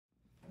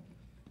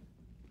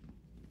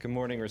Good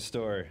morning,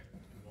 Restore.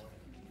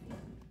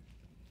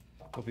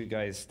 Hope you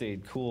guys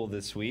stayed cool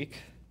this week.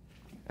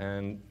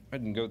 And I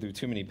didn't go through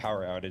too many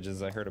power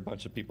outages. I heard a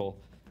bunch of people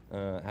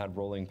had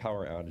rolling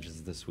power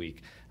outages this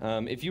week.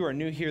 If you are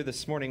new here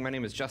this morning, my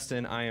name is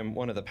Justin. I am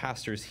one of the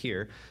pastors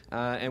here.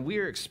 And we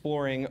are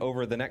exploring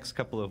over the next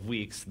couple of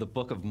weeks the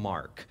book of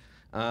Mark.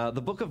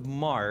 The book of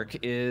Mark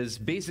is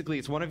basically,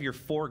 it's one of your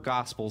four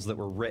gospels that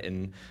were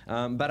written,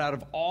 but out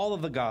of all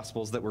of the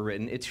gospels that were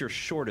written, it's your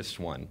shortest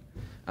one.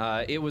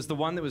 It was the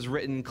one that was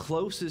written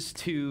closest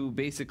to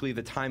basically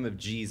the time of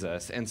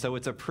Jesus, and so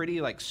it's a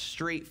pretty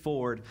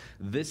straightforward,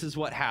 this is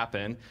what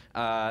happened.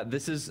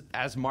 This is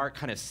as Mark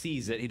kind of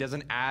sees it. He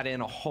doesn't add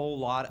in a whole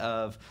lot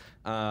of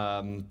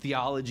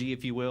theology,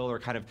 if you will, or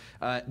kind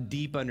of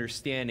deep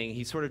understanding.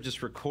 He sort of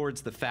just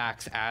records the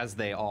facts as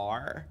they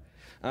are.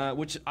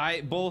 Which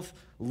I both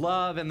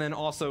love and then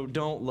also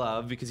don't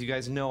love, because you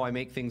guys know I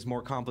make things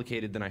more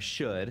complicated than I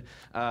should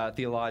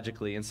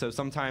theologically. And so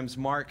sometimes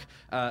Mark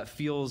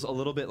feels a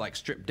little bit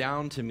stripped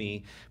down to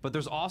me, but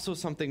there's also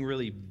something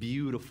really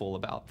beautiful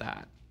about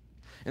that.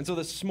 And so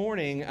this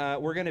morning,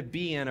 we're going to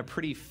be in a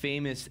pretty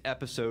famous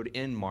episode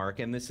in Mark,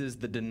 and this is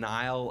the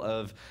denial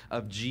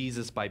of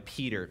Jesus by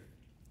Peter.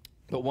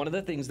 But one of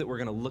the things that we're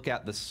going to look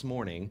at this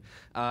morning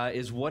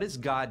is, what does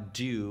God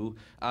do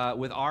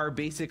with our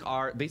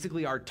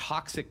basically our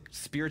toxic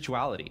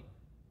spirituality?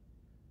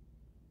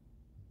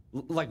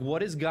 What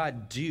does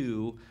God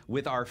do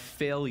with our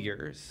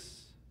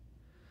failures?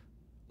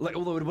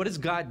 What does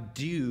God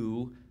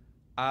do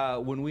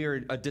when we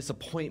are a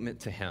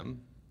disappointment to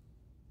Him?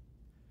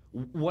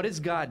 What does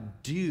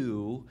God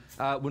do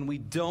when we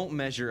don't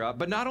measure up?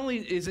 But not only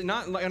is it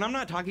not, and I'm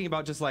not talking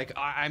about just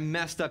I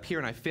messed up here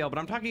and I failed, but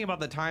I'm talking about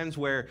the times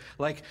where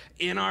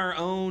in our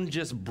own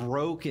just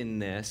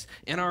brokenness,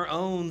 in our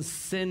own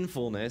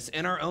sinfulness,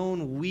 in our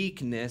own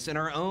weakness, in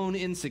our own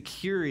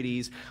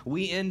insecurities,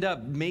 we end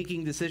up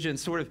making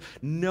decisions sort of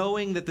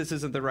knowing that this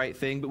isn't the right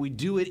thing, but we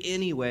do it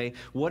anyway.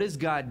 What does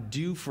God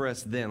do for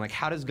us then?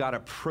 How does God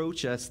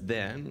approach us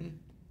then?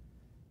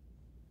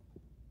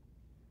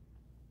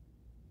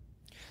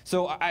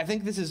 So I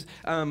think this is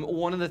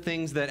one of the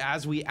things that,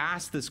 as we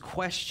ask this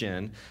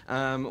question,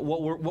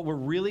 what we're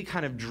really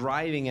kind of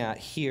driving at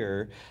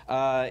here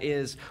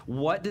is,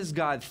 what does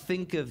God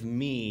think of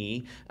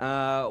me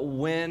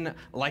when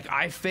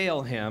I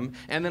fail Him?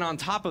 And then on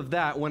top of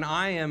that, when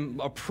I am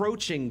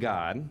approaching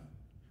God,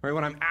 right,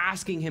 when I'm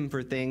asking Him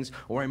for things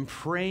or I'm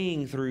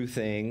praying through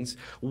things,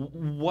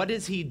 what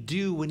does He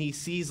do when He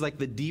sees the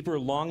deeper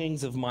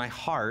longings of my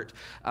heart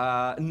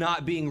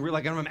not being real?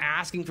 When I'm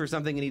asking for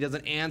something and He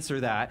doesn't answer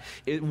that,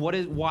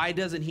 why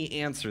doesn't He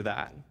answer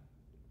that?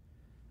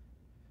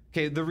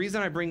 Okay, the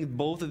reason I bring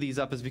both of these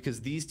up is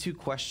because these two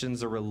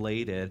questions are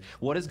related.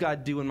 What does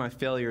God do in my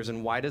failures,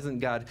 and why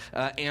doesn't God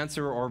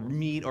answer or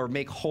meet or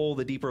make whole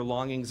the deeper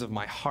longings of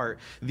my heart?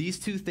 These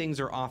two things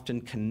are often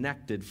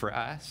connected for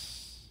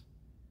us.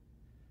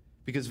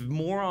 Because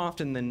more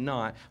often than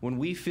not, when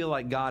we feel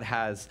like God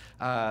has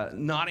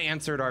not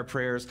answered our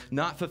prayers,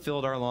 not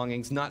fulfilled our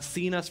longings, not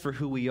seen us for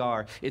who we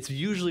are, it's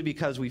usually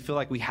because we feel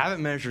like we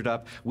haven't measured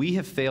up, we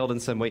have failed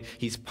in some way.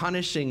 He's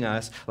punishing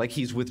us,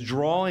 He's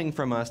withdrawing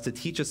from us to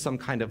teach us some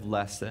kind of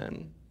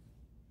lesson.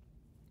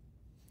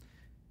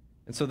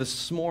 And so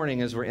this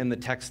morning, as we're in the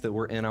text that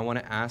we're in, I want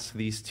to ask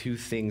these two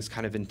things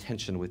kind of in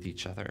tension with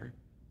each other.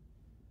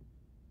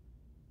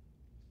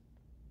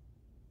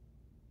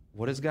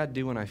 What does God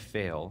do when I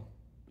fail?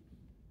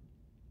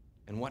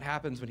 And what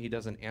happens when He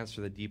doesn't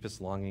answer the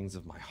deepest longings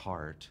of my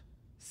heart,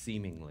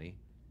 seemingly?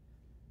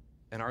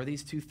 And are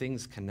these two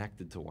things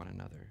connected to one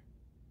another?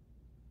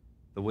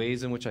 The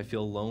ways in which I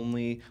feel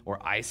lonely or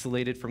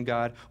isolated from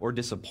God or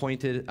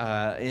disappointed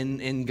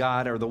in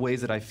God, or the ways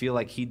that I feel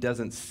like He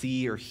doesn't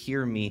see or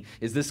hear me,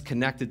 is this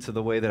connected to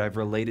the way that I've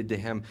related to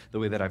Him, the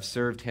way that I've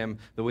served Him,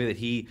 the way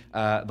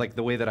that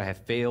the way that I have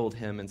failed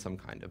Him in some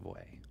kind of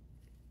way?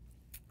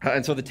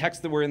 And so the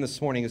text that we're in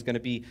this morning is going to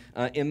be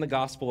in the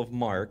Gospel of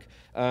Mark,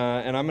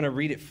 and I'm going to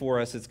read it for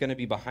us. It's going to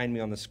be behind me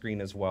on the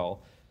screen as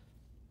well.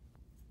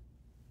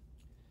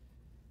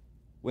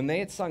 When they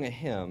had sung a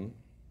hymn,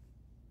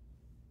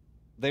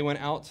 they went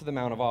out to the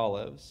Mount of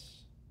Olives.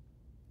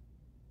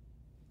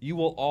 You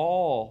will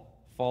all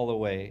fall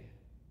away,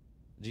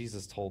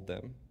 Jesus told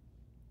them.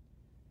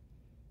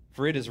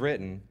 For it is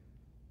written,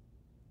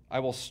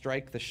 I will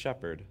strike the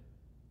shepherd,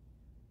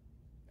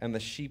 and the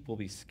sheep will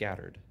be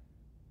scattered.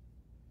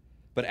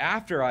 But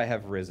after I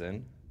have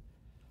risen,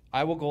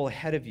 I will go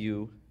ahead of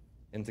you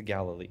into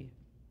Galilee.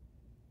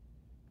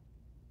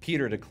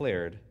 Peter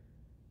declared,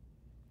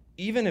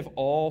 even if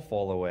all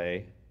fall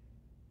away,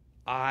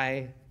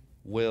 I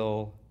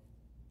will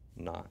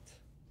not.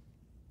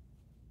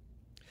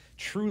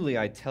 Truly,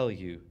 I tell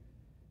you,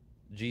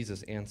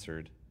 Jesus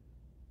answered,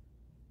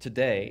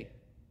 today,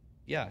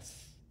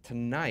 yes,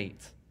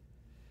 tonight,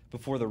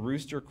 before the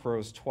rooster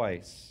crows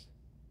twice,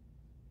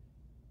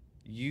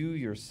 you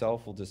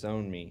yourself will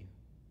disown me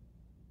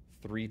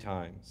 3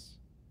 times.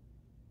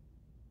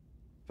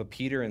 But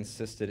Peter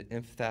insisted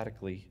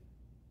emphatically,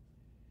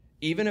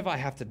 even if I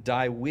have to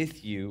die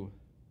with you,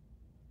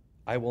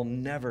 I will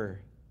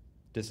never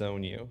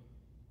disown you."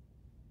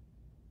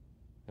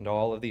 And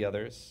all of the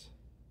others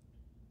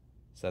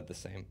said the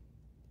same.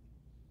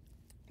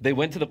 They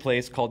went to the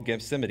place called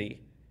Gethsemane,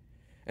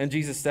 and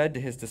Jesus said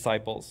to his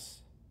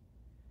disciples,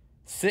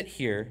 "Sit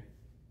here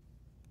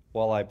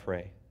while I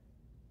pray."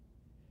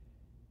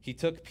 He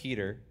took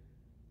Peter,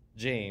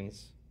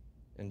 James,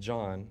 and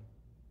John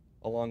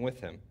along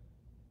with him,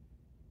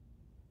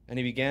 and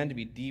he began to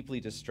be deeply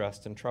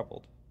distressed and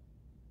troubled.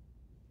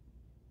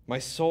 "My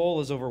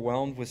soul is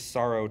overwhelmed with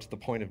sorrow to the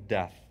point of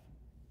death,"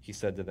 he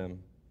said to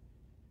them.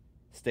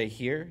 "Stay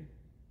here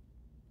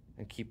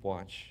and keep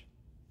watch."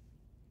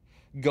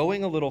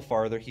 Going a little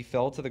farther, he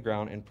fell to the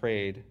ground and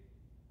prayed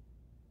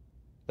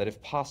that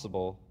if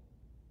possible,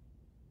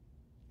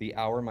 the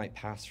hour might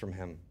pass from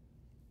him.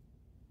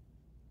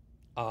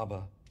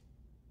 "Abba,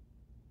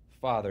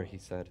 Father," he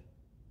said,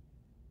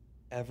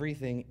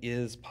 "everything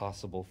is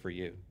possible for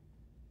you.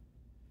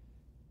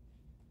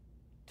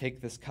 Take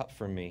this cup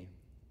from me,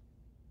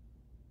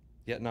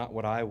 yet not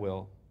what I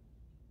will,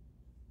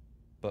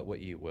 but what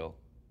you will."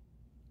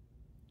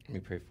 Let me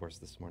pray for us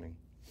this morning.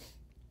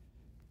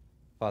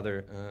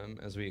 Father,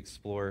 as we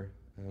explore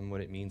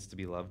what it means to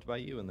be loved by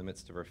you in the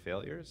midst of our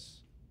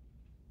failures,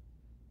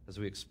 as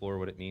we explore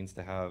what it means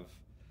to have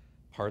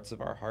parts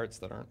of our hearts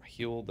that aren't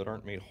healed, that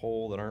aren't made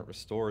whole, that aren't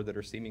restored, that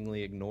are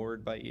seemingly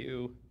ignored by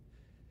you,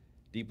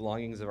 deep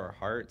longings of our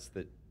hearts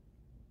that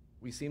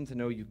we seem to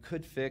know you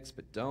could fix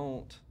but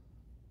don't.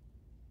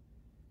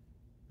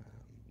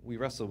 We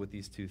wrestle with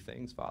these two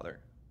things, Father.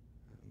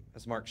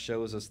 As Mark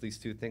shows us, these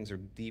two things are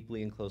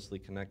deeply and closely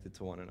connected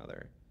to one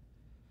another.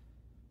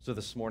 So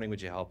this morning,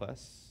 would you help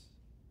us?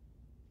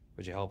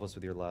 Would you help us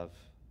with your love?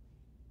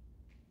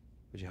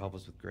 Would you help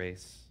us with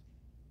grace?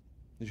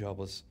 Would you help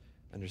us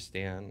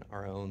understand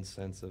our own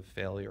sense of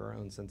failure, our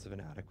own sense of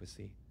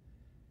inadequacy?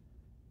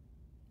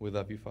 We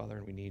love you, Father,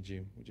 and we need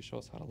you. Would you show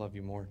us how to love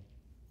you more?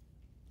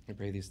 We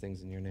pray these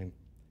things in your name.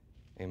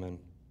 Amen.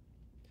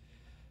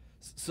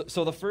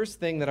 So the first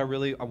thing that I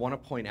want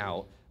to point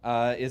out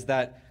is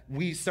that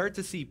we start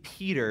to see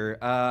Peter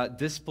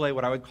display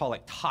what I would call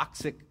like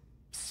toxic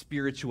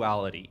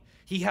spirituality.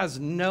 He has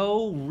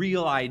no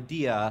real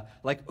idea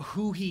like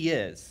who he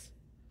is.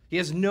 He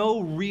has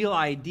no real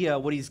idea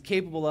what he's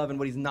capable of and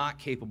what he's not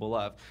capable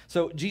of.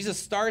 So Jesus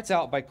starts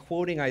out by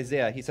quoting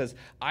Isaiah. He says,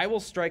 "I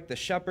will strike the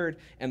shepherd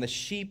and the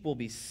sheep will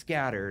be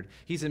scattered."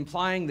 He's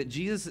implying that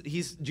Jesus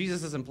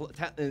is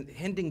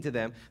hinting to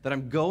them that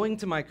I'm going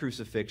to my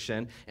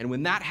crucifixion, and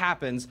when that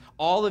happens,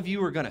 all of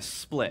you are going to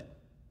split.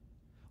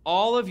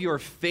 All of your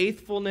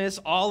faithfulness,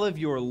 all of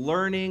your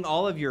learning,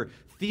 all of your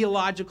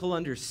theological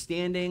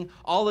understanding,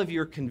 all of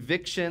your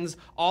convictions,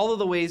 all of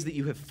the ways that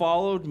you have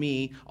followed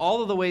me,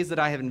 all of the ways that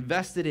I have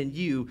invested in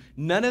you,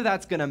 none of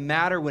that's going to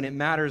matter when it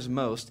matters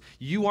most.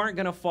 You aren't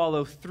going to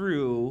follow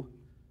through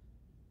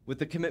with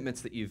the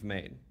commitments that you've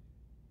made.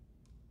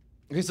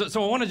 Okay,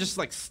 so I want to just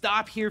like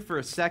stop here for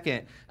a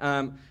second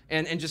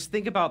and just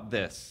think about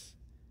this.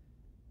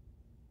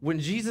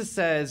 When Jesus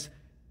says,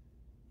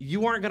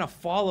 you aren't going to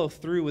follow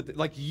through with it,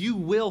 like you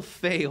will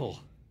fail.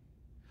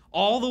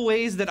 All the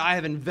ways that I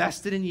have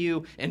invested in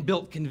you and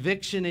built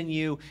conviction in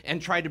you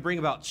and tried to bring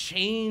about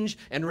change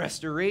and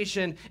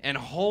restoration and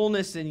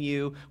wholeness in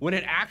you, when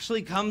it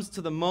actually comes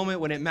to the moment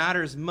when it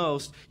matters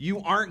most, you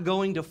aren't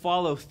going to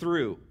follow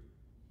through.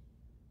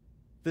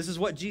 This is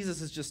what Jesus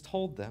has just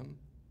told them.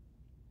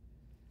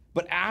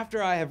 "But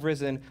after I have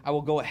risen, I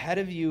will go ahead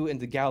of you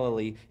into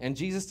Galilee." And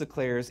Jesus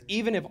declares,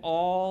 "Even if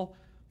all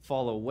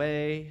fall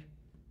away,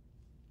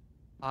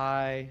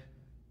 I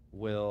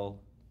will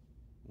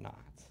not."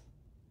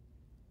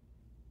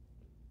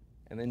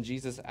 And then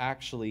Jesus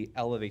actually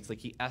elevates, like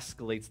he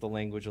escalates the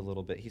language a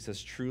little bit. He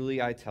says,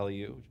 "Truly I tell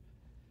you,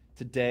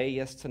 today,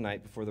 yes,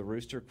 tonight, before the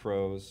rooster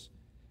crows,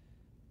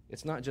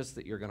 it's not just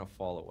that you're going to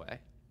fall away.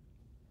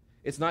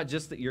 It's not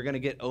just that you're going to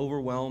get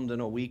overwhelmed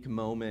in a weak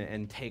moment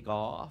and take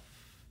off.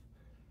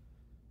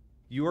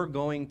 You are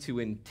going to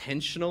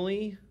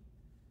intentionally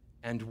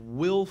and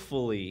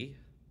willfully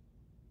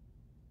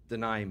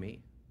deny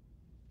me."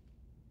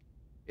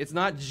 It's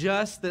not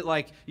just that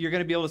like you're going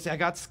to be able to say, "I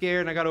got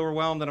scared and I got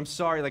overwhelmed and I'm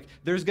sorry." Like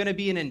there's going to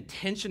be an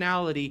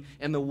intentionality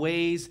in the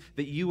ways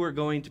that you are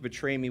going to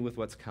betray me with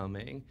what's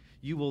coming.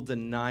 You will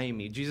deny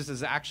me. Jesus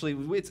is actually,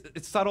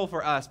 it's subtle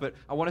for us, but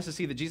I want us to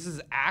see that Jesus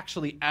is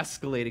actually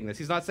escalating this.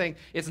 He's not saying,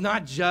 it's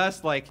not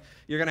just like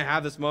you're going to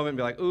have this moment and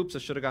be like, "Oops, I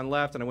should have gone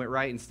left and I went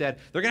right instead."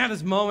 They're going to have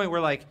this moment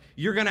where like,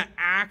 you're going to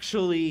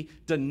actually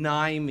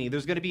deny me.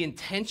 There's going to be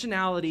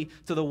intentionality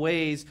to the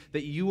ways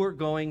that you are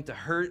going to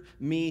hurt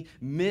me,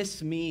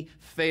 miss me,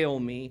 fail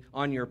me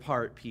on your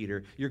part,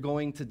 Peter. You're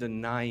going to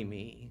deny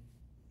me.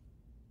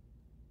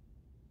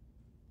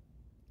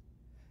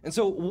 And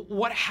so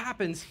what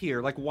happens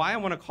here, like why I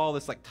want to call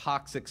this like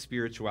toxic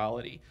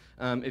spirituality,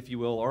 if you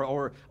will,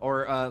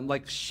 or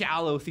like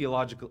shallow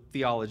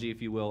theology,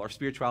 if you will, or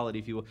spirituality,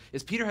 if you will,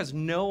 is Peter has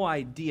no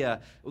idea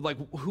like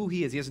who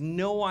he is. He has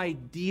no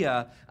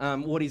idea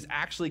what he's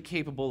actually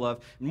capable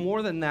of.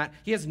 More than that,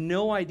 he has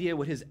no idea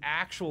what his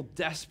actual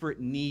desperate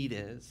need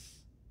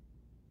is.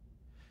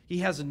 He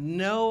has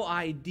no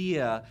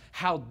idea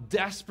how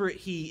desperate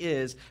he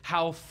is,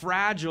 how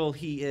fragile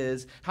he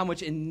is, how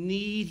much in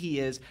need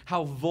he is,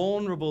 how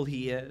vulnerable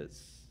he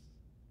is.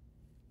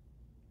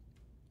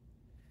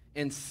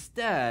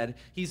 Instead,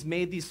 he's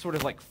made these sort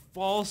of like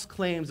false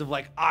claims of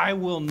like, I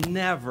will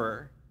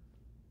never.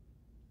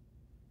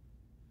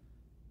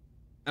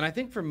 And I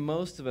think for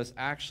most of us,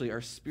 actually, our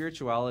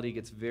spirituality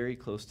gets very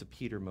close to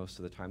Peter most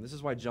of the time. This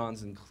is why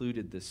John's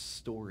included this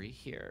story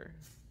here.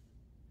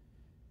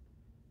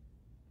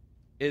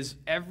 Is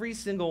every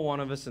single one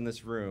of us in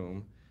this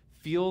room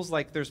feels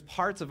like there's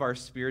parts of our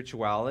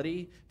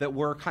spirituality that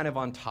we're kind of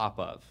on top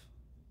of.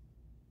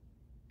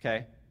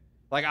 Okay?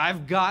 Like,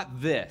 I've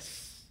got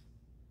this.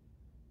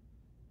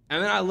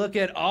 And then I look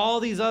at all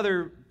these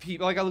other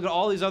people, like I look at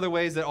all these other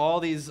ways that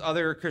all these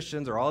other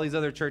Christians or all these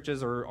other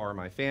churches or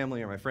my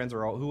family or my friends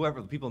or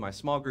whoever, the people in my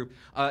small group,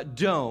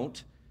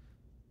 don't.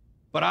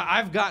 But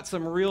I've got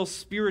some real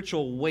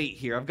spiritual weight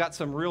here. I've got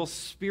some real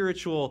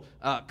spiritual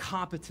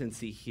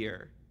competency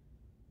here.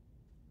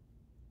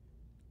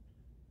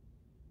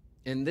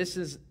 And this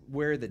is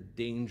where the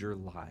danger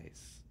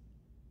lies.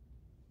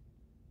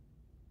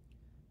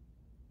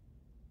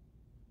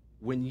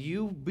 When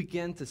you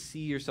begin to see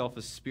yourself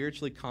as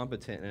spiritually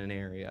competent in an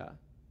area,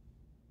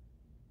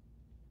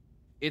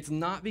 it's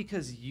not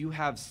because you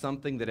have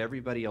something that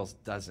everybody else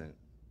doesn't.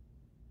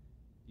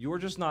 Your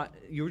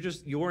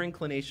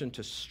inclination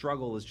to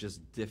struggle is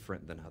just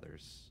different than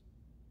others.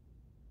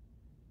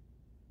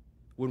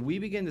 When we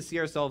begin to see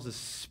ourselves as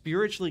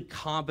spiritually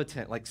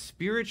competent, like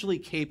spiritually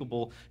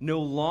capable, no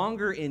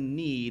longer in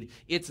need,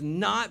 it's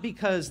not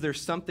because there's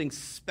something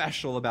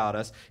special about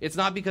us. It's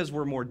not because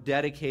we're more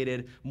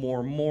dedicated,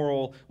 more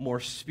moral, more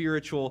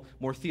spiritual,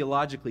 more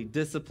theologically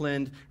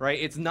disciplined, right?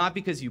 It's not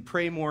because you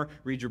pray more,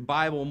 read your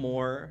Bible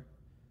more.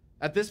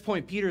 At this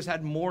point, Peter's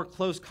had more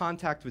close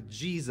contact with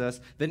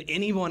Jesus than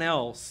anyone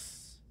else.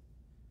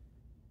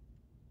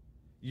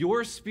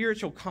 Your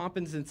spiritual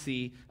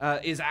competency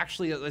is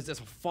actually a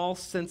false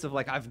sense of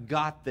like, I've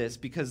got this,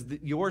 because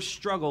your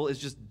struggle is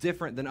just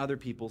different than other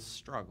people's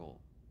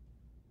struggle.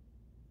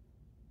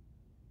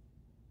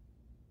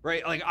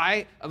 Right?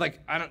 I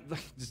don't,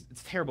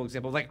 it's a terrible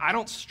example. Like, I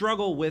don't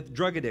struggle with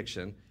drug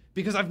addiction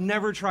because I've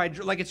never tried,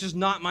 like, it's just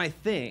not my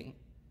thing.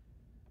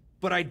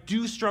 But I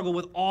do struggle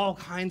with all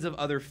kinds of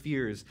other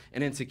fears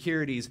and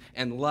insecurities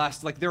and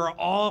lust. Like, there are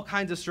all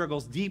kinds of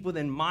struggles deep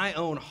within my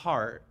own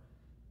heart.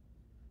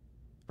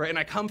 Right? And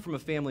I come from a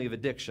family of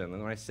addiction,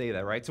 and when I say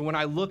that, right? So when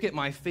I look at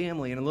my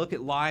family and I look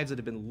at lives that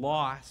have been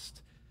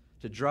lost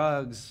to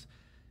drugs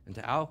and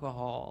to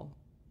alcohol,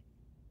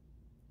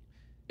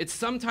 it's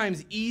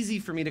sometimes easy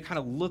for me to kind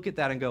of look at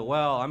that and go,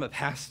 well, I'm a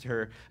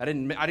pastor. I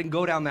didn't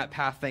go down that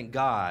path, thank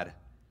God.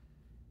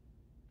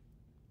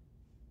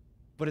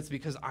 But it's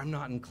because I'm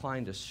not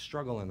inclined to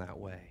struggle in that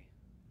way.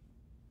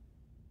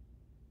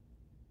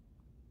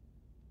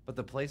 But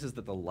the places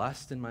that the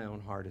lust in my own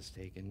heart has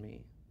taken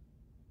me,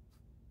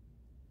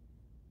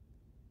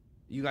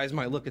 you guys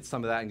might look at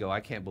some of that and go,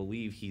 I can't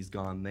believe he's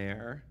gone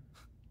there.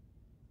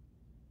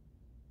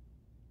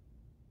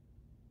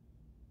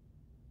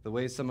 The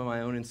way some of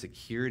my own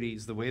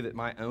insecurities, the way that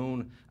my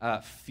own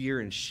fear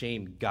and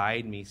shame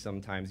guide me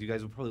sometimes, you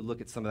guys will probably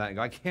look at some of that and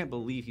go, I can't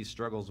believe he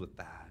struggles with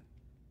that.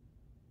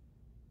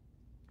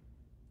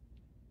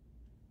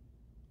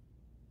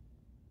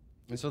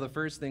 And so the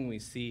first thing we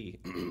see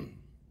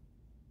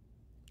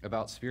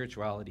about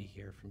spirituality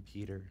here from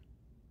Peter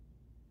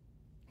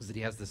is that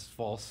he has this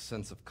false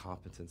sense of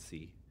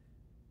competency.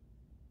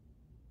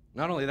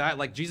 Not only that,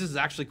 like, Jesus is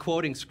actually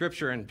quoting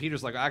scripture, and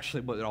Peter's like,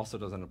 actually, but it also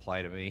doesn't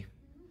apply to me.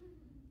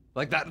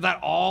 Like, that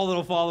all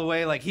will fall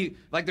away. Like,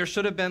 there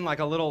should have been like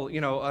a little,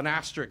 an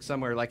asterisk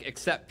somewhere, like,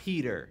 except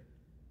Peter.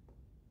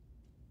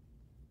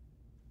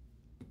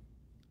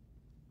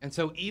 And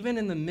so even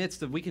in the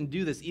midst of, we can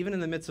do this, even in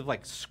the midst of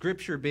like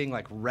scripture being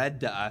like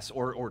read to us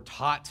or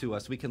taught to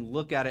us, we can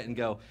look at it and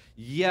go,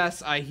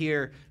 yes, I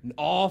hear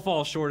all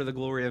fall short of the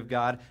glory of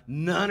God.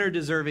 None are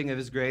deserving of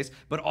his grace,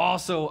 but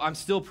also I'm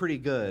still pretty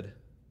good.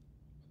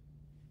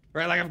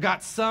 Right? Like, I've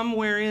got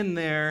somewhere in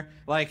there,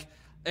 like,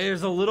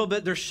 there's a little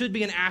bit, there should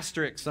be an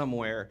asterisk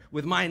somewhere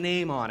with my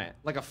name on it,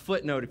 like a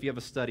footnote if you have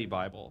a study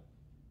Bible.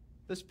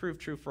 This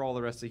proved true for all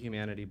the rest of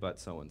humanity, but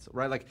so-and-so,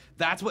 right? Like,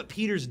 that's what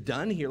Peter's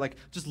done here. Like,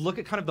 just look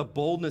at kind of the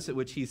boldness at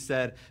which he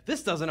said,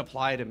 this doesn't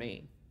apply to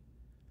me.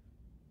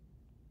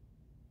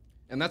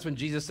 And that's when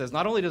Jesus says,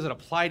 not only does it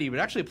apply to you, but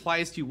it actually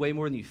applies to you way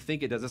more than you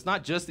think it does. It's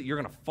not just that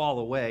you're going to fall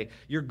away.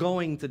 You're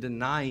going to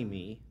deny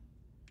me.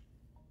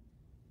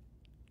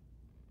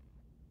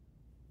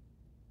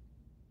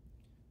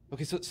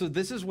 Okay, so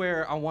this is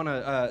where I want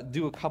to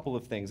do a couple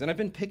of things. And I've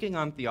been picking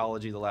on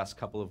theology the last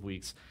couple of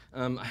weeks.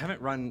 I haven't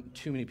run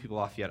too many people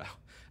off yet.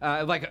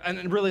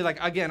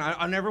 Again,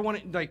 I never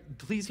want to,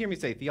 please hear me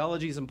say,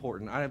 theology is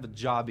important. I have a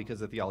job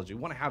because of theology. We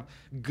want to have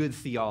good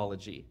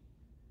theology.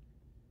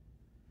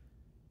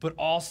 But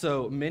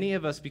also, many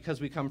of us,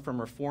 because we come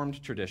from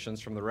Reformed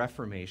traditions, from the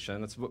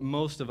Reformation, that's what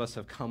most of us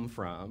have come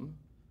from,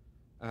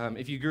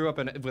 If you grew up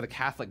with a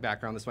Catholic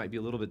background, this might be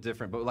a little bit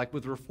different, but like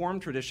with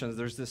Reformed traditions,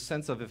 there's this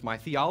sense of if my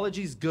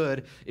theology's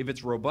good, if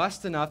it's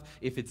robust enough,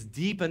 if it's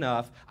deep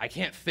enough, I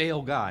can't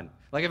fail God.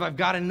 Like if I've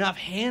got enough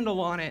handle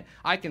on it,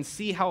 I can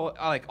see how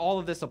like all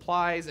of this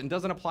applies and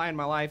doesn't apply in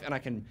my life, and I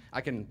can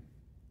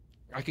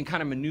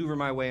kind of maneuver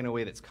my way in a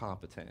way that's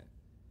competent.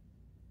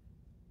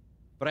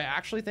 But I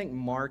actually think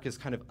Mark is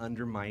kind of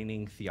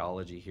undermining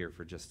theology here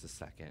for just a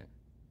second.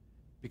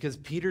 Because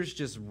Peter's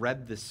just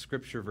read this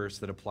scripture verse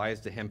that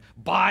applies to him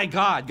by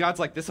God. God's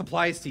like, this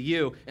applies to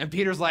you. And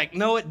Peter's like,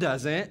 no, it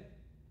doesn't.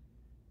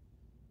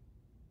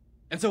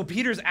 And so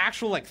Peter's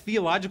actual like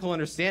theological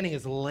understanding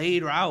is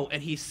laid out,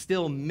 and he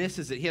still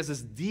misses it. He has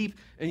this deep,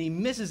 and he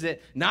misses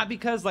it, not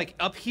because like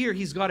up here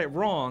he's got it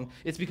wrong.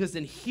 It's because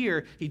in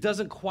here he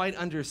doesn't quite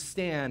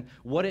understand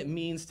what it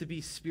means to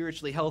be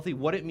spiritually healthy,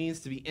 what it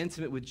means to be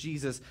intimate with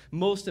Jesus.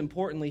 Most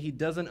importantly, he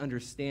doesn't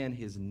understand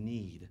his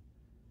need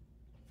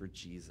for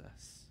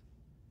Jesus.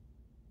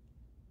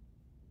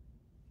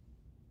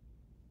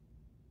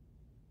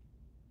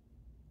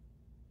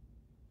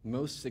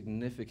 Most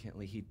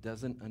significantly, he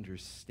doesn't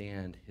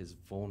understand his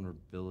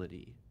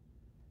vulnerability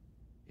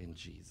in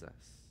Jesus.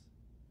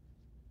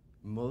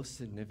 Most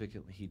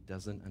significantly, he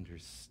doesn't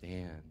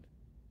understand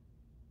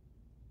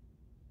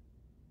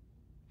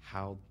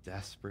how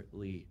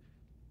desperately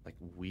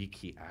weak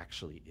he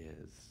actually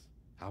is,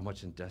 how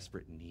much in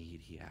desperate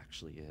need he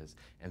actually is.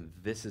 And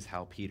this is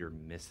how Peter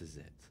misses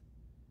it.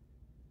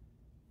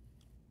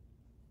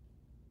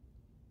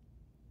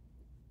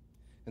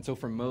 And so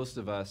for most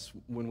of us,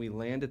 when we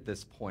land at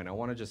this point, I'm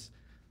going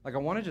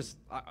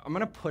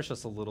to push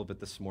us a little bit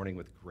this morning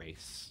with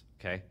grace,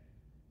 okay?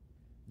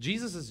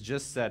 Jesus has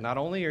just said, not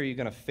only are you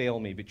going to fail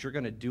me, but you're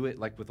going to do it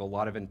with a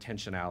lot of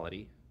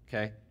intentionality,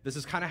 okay? This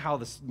is kind of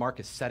how Mark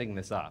is setting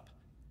this up.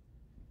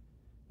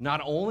 Not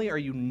only are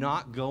you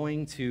not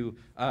going to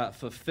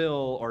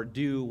fulfill or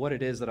do what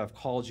it is that I've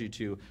called you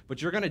to,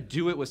 but you're going to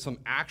do it with some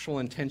actual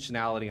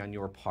intentionality on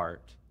your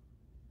part.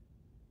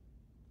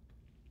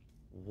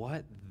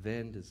 What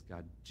then does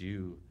God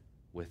do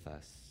with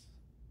us?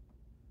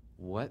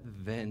 What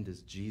then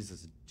does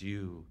Jesus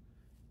do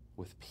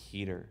with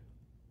Peter?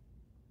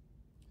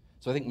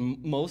 So I think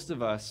most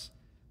of us,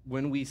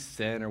 when we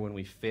sin or when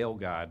we fail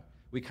God,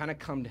 we kind of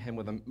come to him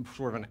with a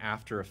sort of an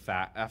after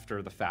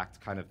the fact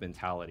kind of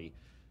mentality.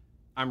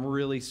 I'm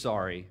really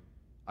sorry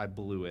I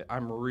blew it.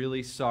 I'm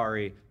really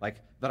sorry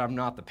that I'm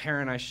not the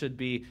parent I should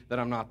be, that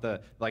I'm not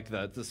the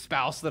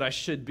spouse that I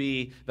should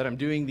be, that I'm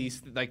doing these,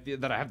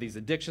 that I have these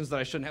addictions that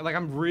I shouldn't have.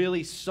 I'm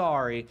really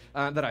sorry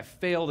that I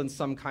failed in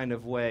some kind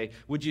of way.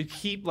 Would you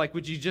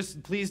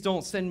just please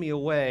don't send me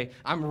away?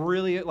 I'm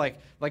really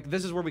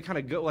this is where we kind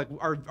of go,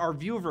 our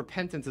view of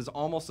repentance is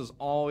almost as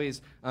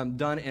always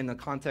done in the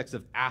context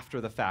of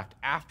after the fact,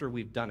 after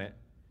we've done it.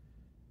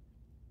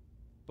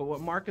 But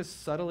what Mark is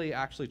subtly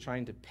actually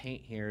trying to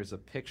paint here is a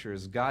picture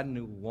is God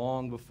knew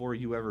long before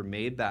you ever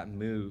made that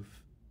move,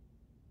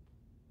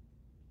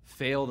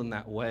 failed in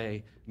that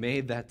way,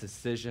 made that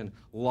decision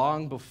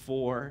long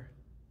before.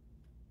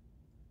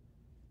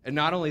 And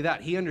not only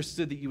that, he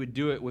understood that you would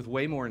do it with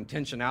way more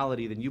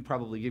intentionality than you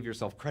probably give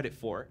yourself credit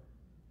for.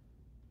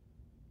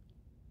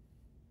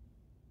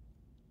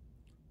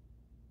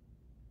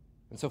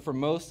 And so for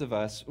most of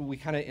us, we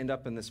kind of end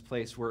up in this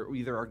place where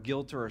either our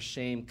guilt or our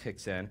shame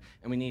kicks in,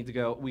 and we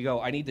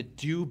go, I need to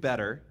do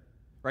better,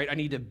 right? I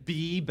need to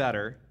be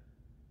better.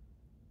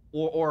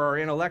 Or our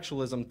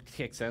intellectualism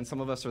kicks in.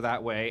 Some of us are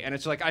that way. And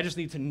it's I just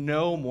need to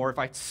know more. If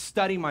I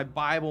study my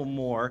Bible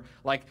more,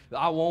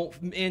 I won't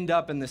end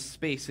up in this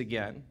space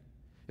again.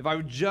 If I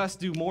would just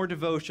do more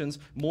devotions,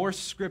 more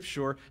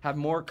scripture, have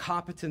more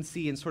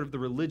competency in sort of the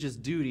religious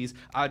duties,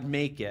 I'd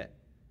make it.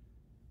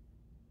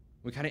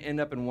 We kind of end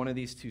up in one of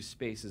these two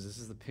spaces. This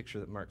is the picture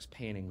that Mark's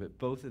painting, but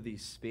both of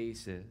these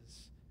spaces,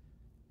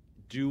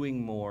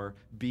 doing more,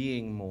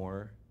 being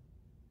more,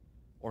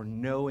 or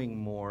knowing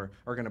more,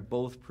 are going to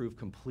both prove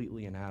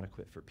completely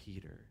inadequate for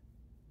Peter.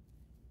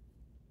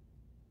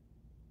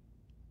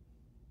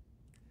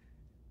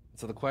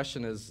 So the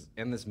question is,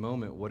 in this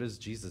moment, what does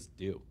Jesus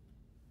do?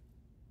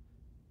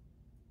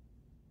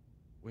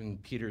 When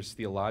Peter's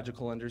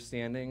theological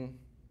understanding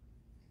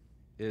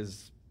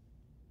is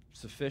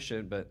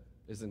sufficient, but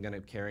isn't going to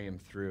carry him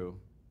through.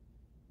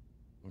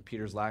 When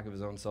Peter's lack of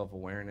his own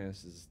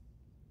self-awareness is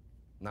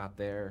not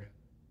there,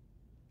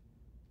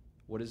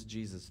 what does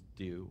Jesus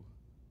do?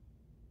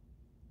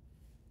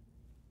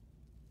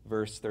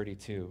 Verse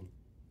 32.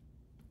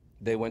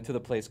 They went to the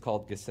place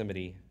called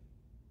Gethsemane,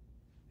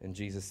 and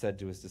Jesus said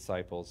to his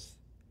disciples,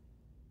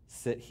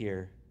 "Sit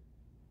here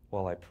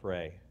while I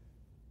pray."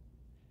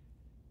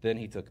 Then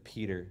he took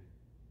Peter,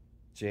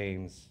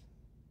 James,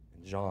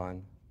 and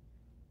John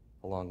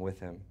along with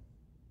him,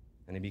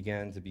 and he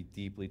began to be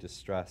deeply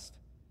distressed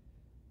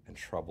and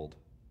troubled.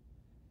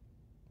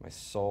 "My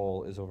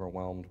soul is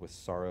overwhelmed with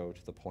sorrow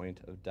to the point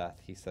of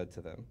death," he said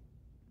to them.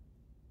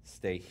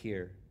 "Stay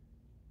here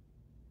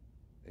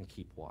and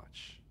keep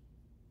watch."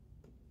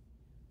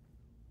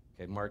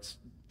 Okay, Mark's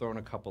thrown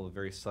a couple of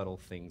very subtle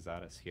things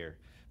at us here,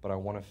 but I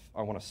want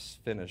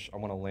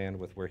to land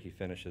with where he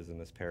finishes in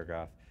this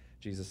paragraph.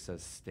 Jesus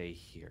says, stay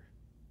here.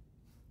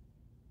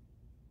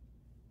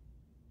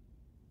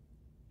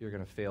 You're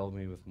going to fail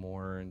me with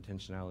more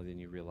intentionality than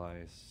you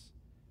realize.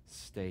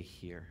 Stay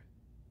here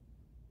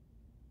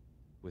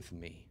with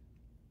me.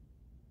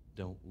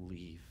 Don't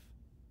leave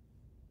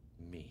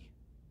me.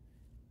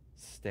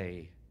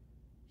 Stay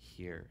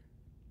here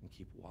and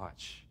keep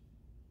watch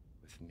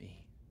with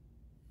me.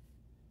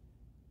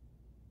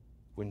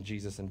 When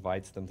Jesus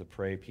invites them to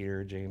pray,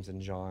 Peter, James,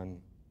 and John,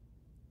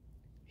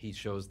 he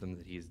shows them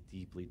that he is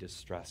deeply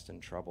distressed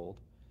and troubled.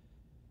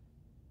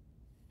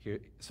 Here,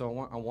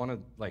 so I want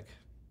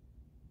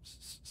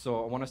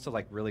us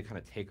to really kind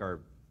of take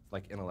our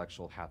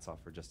intellectual hats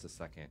off for just a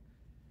second.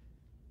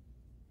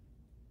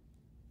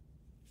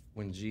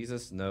 When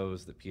Jesus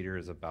knows that Peter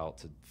is about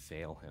to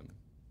fail him,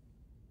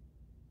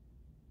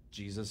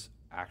 Jesus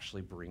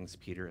actually brings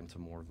Peter into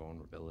more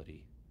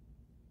vulnerability.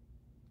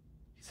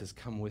 He says,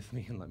 come with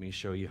me and let me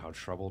show you how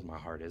troubled my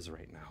heart is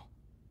right now.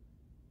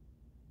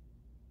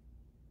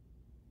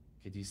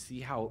 Okay, do you see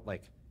how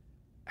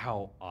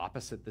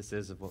opposite this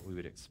is of what we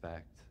would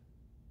expect?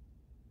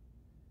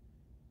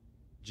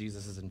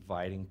 Jesus is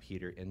inviting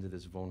Peter into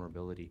this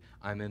vulnerability.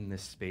 I'm in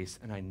this space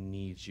and I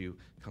need you.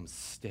 Come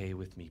stay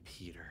with me,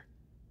 Peter.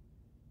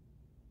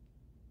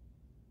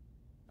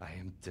 I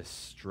am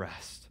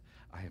distressed.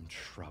 I am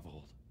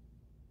troubled.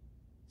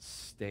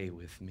 Stay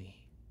with me.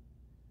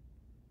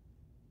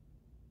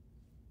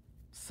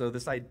 So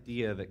this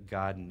idea that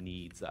God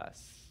needs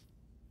us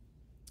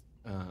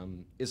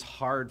is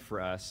hard for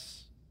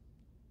us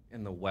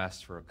in the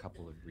West for a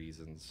couple of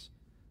reasons.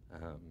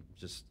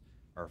 Just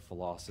our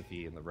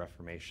philosophy and the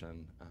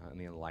Reformation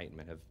and the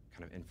Enlightenment have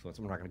kind of influenced.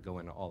 I'm not going to go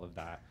into all of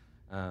that.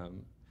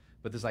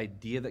 But this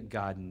idea that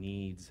God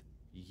needs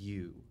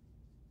you,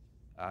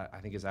 I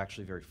think is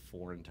actually very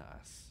foreign to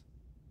us.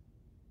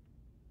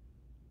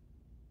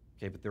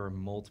 Okay, but there are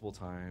multiple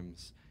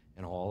times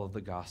in all of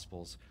the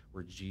Gospels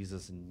where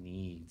Jesus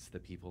needs the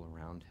people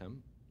around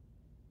him.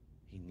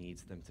 He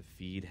needs them to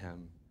feed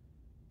him.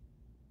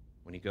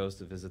 When he goes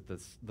to visit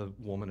the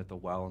woman at the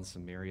well in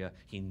Samaria,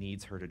 he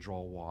needs her to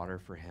draw water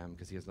for him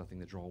because he has nothing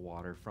to draw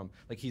water from.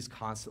 He's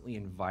constantly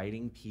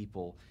inviting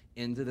people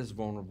into this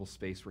vulnerable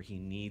space where he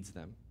needs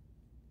them.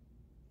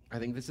 I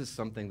think this is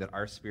something that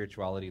our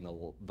spirituality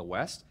in the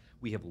West,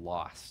 we have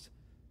lost.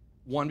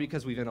 One,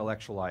 because we've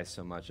intellectualized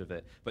so much of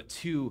it, but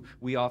two,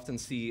 we often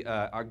see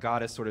our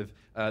God as sort of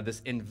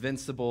this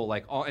invincible,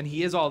 and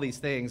he is all these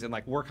things, and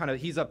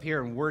he's up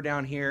here and we're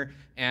down here,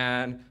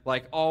 and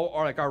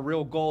our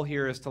real goal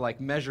here is to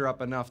measure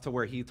up enough to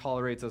where he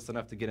tolerates us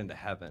enough to get into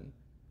heaven.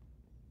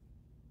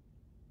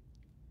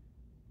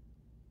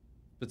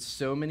 But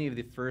so many of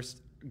the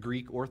first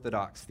Greek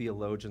Orthodox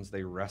theologians,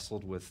 they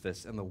wrestled with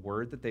this, and the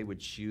word that they would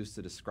choose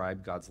to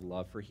describe God's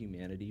love for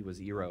humanity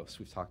was eros.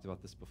 We've talked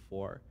about this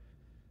before.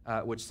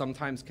 Which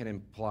sometimes can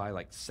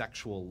imply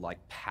sexual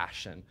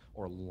passion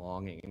or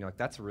longing. And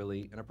that's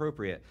really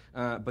inappropriate.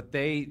 But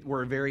they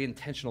were very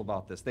intentional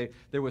about this.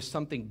 There was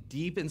something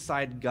deep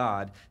inside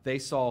God they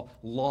saw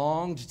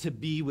longed to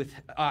be with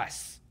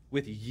us,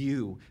 with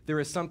you.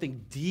 There is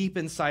something deep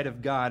inside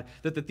of God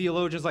that the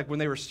theologians, when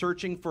they were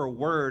searching for a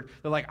word,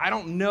 they're I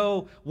don't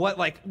know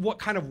what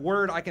kind of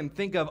word I can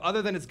think of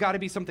other than it's got to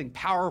be something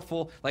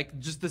powerful,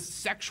 just this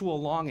sexual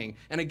longing.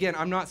 And again,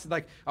 I'm not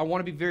I want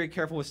to be very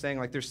careful with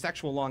saying there's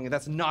sexual longing.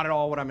 That's not at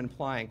all what I'm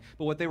implying.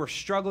 But what they were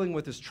struggling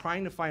with is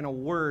trying to find a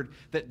word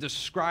that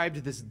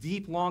described this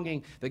deep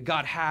longing that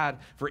God had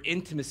for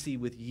intimacy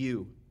with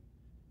you,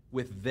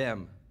 with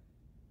them.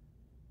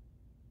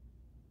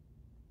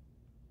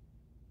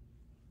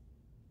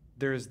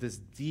 There is this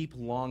deep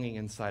longing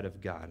inside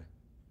of God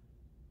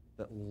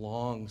that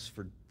longs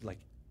for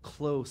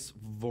close,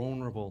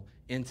 vulnerable,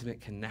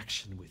 intimate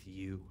connection with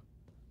you.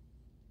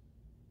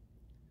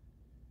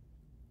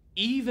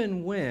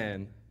 Even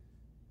when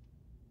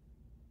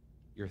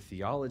your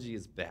theology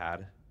is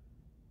bad,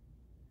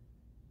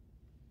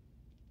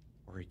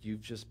 or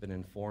you've just been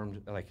informed,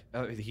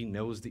 he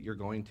knows that you're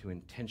going to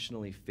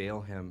intentionally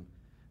fail him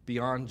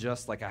beyond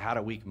just I had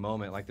a weak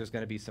moment. There's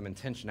going to be some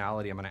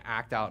intentionality. I'm going to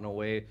act out in a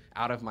way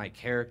out of my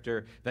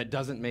character that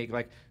doesn't make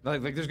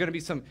there's going to be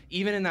some,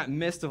 even in that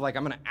midst of I'm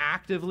going to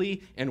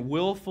actively and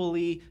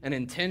willfully and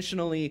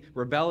intentionally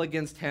rebel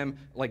against him,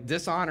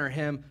 dishonor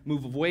him,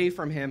 move away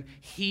from him.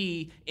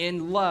 He,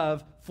 in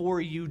love for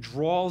you,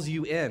 draws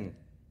you in.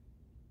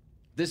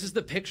 This is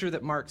the picture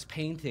that Mark's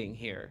painting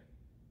here.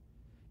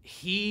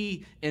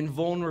 He in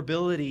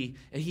vulnerability,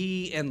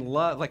 he in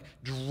love,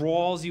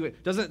 draws you.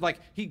 Doesn't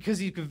because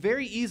he could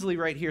very easily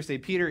right here say,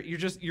 Peter,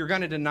 you're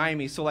going to deny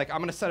me. So I'm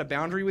going to set a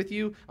boundary with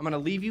you. I'm going to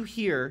leave you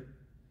here,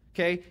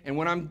 okay? And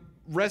when I'm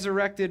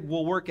resurrected,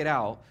 we'll work it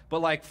out.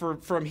 But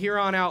from here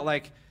on out,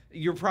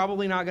 you're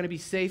probably not going to be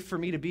safe for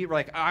me to be.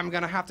 I'm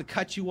going to have to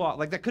cut you off.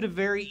 That could have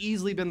very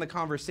easily been the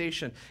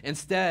conversation.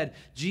 Instead,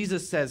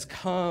 Jesus says,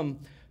 come,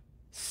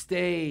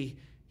 stay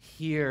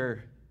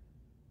here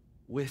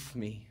with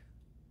me.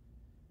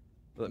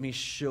 Let me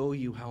show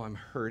you how I'm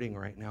hurting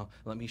right now.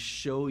 Let me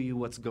show you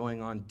what's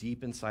going on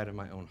deep inside of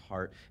my own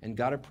heart. And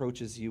God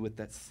approaches you with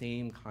that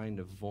same kind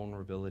of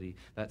vulnerability,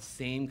 that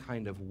same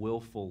kind of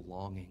willful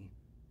longing.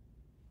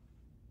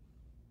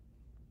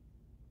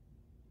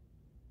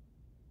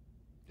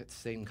 That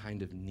same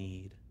kind of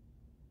need.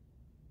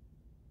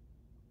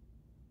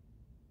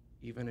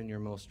 Even in your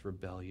most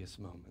rebellious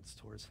moments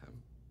towards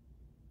him.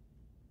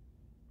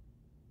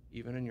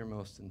 Even in your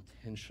most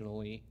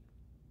intentionally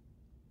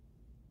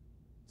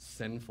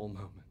sinful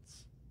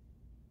moments.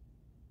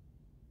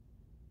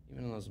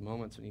 Even in those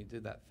moments when you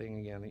did that thing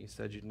again that you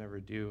said you'd never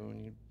do,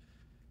 when you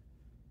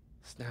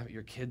snap at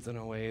your kids in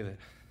a way that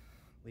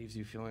leaves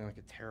you feeling like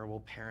a terrible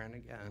parent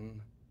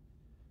again.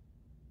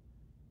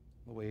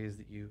 The ways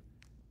that you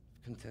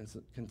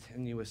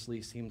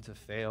continuously seem to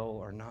fail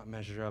or not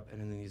measure up,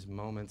 and in these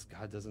moments,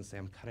 God doesn't say,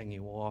 I'm cutting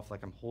you off,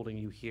 like I'm holding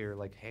you here,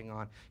 like hang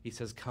on. He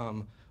says,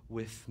 come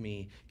with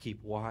me,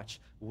 keep watch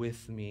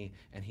with me,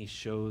 and he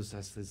shows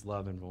us his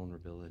love and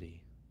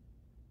vulnerability.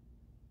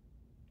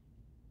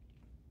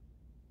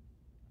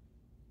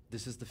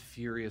 This is the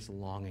furious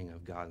longing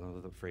of God,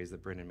 another phrase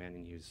that Brendan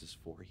Manning uses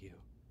for you.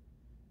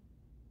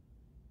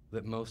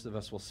 That most of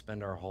us will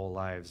spend our whole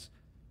lives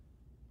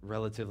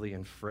relatively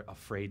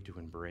afraid to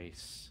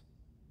embrace.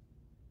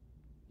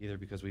 Either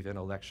because we've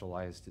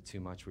intellectualized it too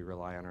much, we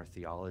rely on our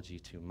theology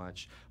too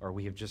much, or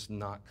we have just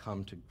not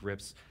come to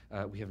grips,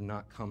 we have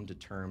not come to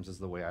terms, is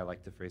the way I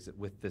like to phrase it,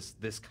 with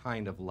this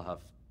kind of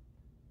love.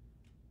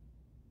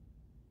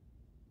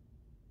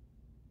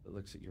 That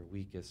looks at your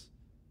weakest,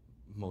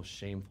 most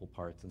shameful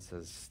parts and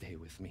says, stay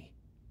with me.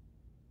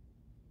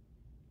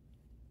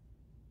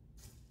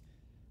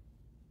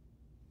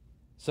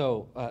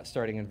 So,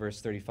 starting in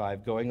verse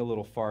 35, going a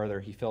little farther,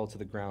 he fell to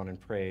the ground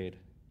and prayed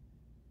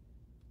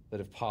that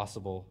if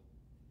possible,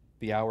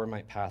 the hour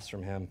might pass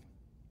from him.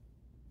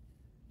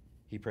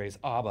 He prays,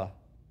 Abba,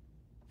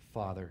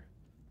 Father.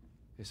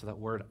 Okay, so that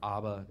word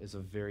Abba is a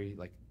very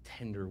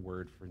tender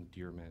word for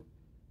endearment.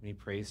 When he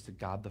prays to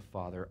God the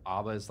Father,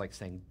 Abba is like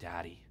saying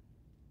daddy.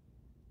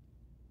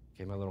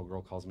 Okay, my little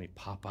girl calls me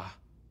Papa.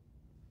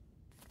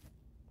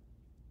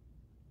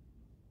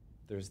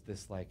 There's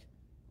this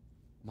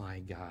my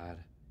God,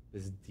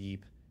 this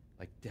deep,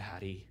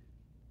 daddy.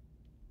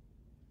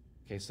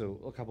 Okay, so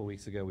a couple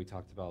weeks ago we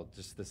talked about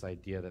just this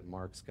idea that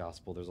Mark's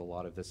gospel, there's a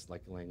lot of this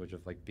language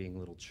of being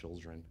little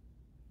children,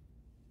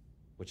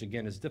 which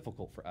again is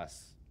difficult for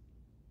us.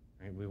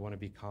 Right? We want to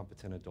be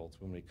competent adults.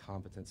 We want to be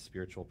competent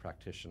spiritual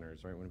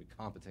practitioners. Right? We want to be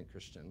competent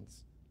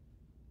Christians.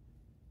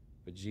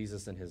 But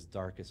Jesus in his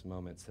darkest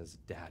moments says,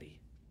 Daddy,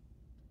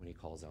 when he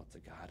calls out to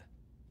God.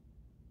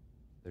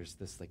 There's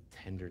this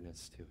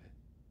tenderness to it,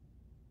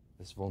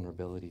 this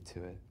vulnerability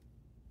to it.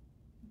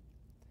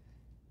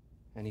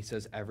 And he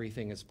says,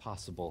 everything is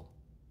possible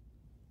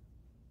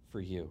for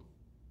you.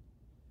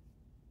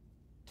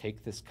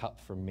 Take this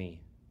cup from me,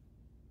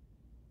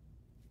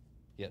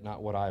 yet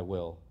not what I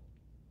will,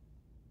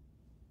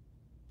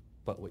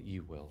 but what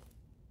you will.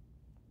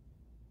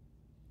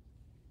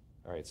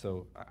 All right,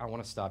 so I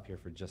want to stop here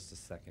for just a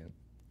second.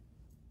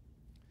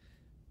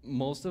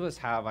 Most of us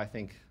have, I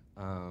think,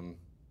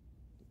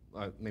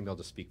 maybe I'll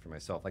just speak for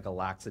myself, a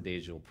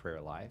lackadaisical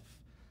prayer life.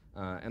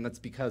 And that's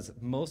because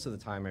most of the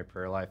time my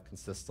prayer life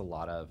consists a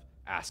lot of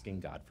asking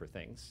God for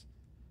things.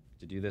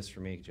 Could you do this for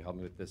me? Could you help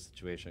me with this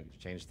situation? Could you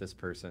change this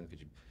person?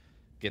 Could you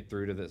get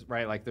through to this?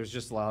 Right? There's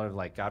just a lot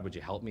of God, would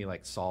you help me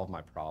solve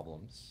my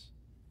problems?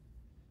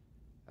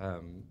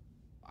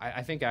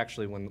 I think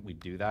actually when we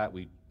do that,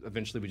 we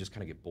eventually just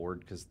kind of get bored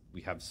because we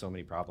have so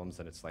many problems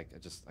and it's I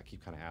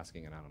keep kind of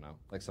asking and I don't know.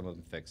 Some of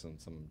them fix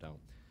and some of them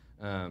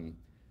don't.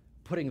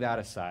 Putting that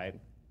aside,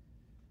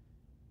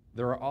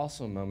 there are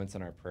also moments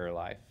in our prayer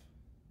life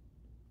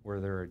where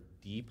there are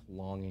deep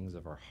longings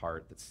of our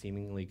heart that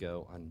seemingly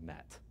go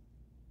unmet.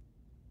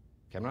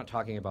 Okay, I'm not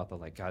talking about the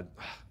God,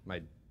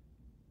 my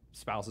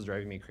spouse is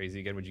driving me crazy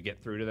again. Would you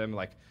get through to them?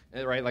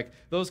 Right?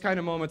 Those kind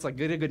of moments,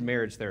 get a good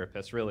marriage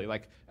therapist, really.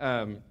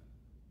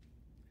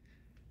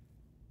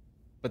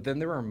 But then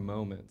there are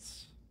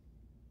moments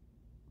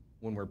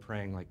when we're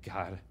praying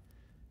God,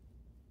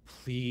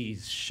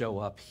 please show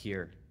up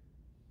here.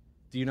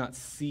 Do you not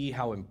see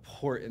how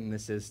important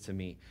this is to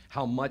me?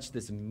 How much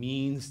this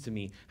means to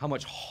me? How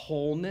much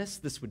wholeness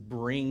this would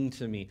bring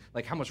to me?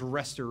 How much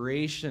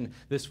restoration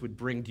this would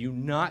bring? Do you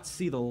not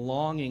see the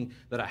longing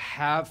that I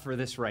have for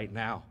this right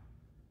now?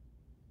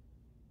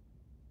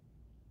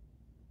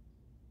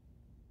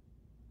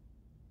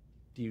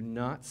 Do you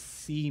not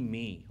see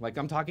me?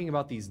 I'm talking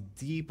about these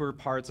deeper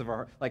parts of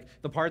our,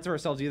 the parts of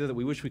ourselves either that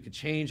we wish we could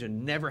change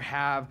and never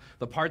have,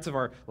 the parts of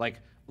our,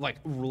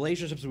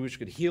 relationships we wish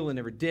we could heal and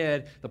never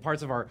did, the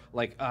parts of our,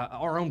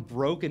 our own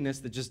brokenness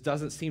that just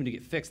doesn't seem to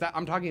get fixed.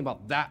 I'm talking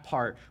about that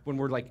part when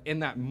we're, in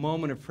that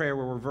moment of prayer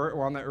where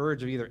we're on the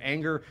urge of either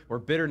anger or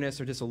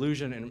bitterness or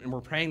disillusion, and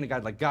we're praying to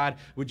God, God,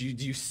 do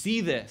you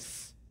see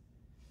this?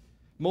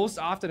 Most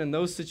often in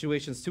those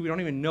situations, too, we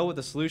don't even know what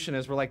the solution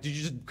is. We're could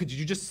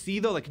you just see,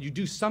 though? Could you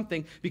do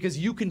something? Because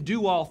you can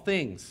do all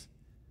things.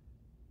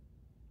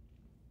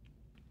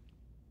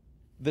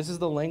 This is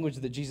the language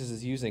that Jesus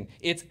is using.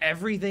 It's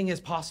everything is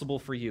possible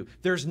for you.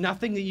 There's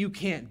nothing that you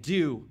can't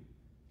do.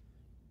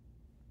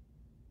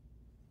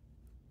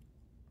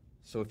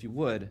 So if you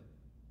would,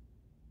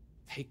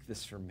 take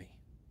this from me.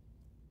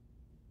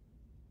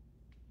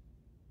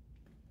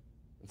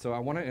 And so I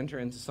want to enter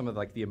into some of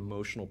like the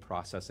emotional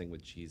processing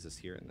with Jesus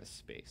here in this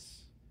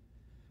space.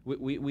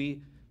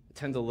 We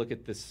tend to look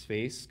at this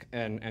space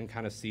and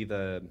kind of see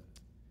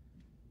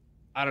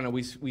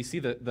we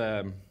see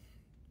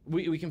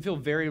we can feel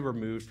very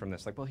removed from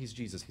this. Like, well, he's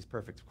Jesus, he's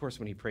perfect. Of course,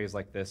 when he prays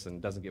like this and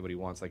doesn't get what he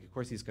wants, like, of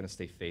course he's going to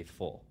stay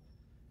faithful.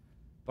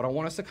 But I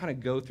want us to kind of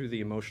go through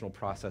the emotional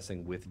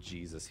processing with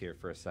Jesus here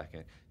for a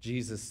second.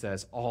 Jesus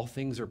says, all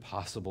things are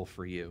possible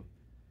for you.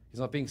 He's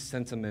not being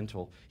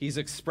sentimental. He's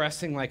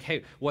expressing like,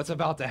 hey, what's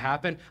about to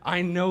happen?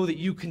 I know that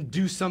you can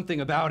do something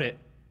about it.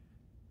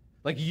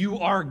 Like, you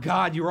are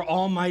God. You are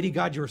almighty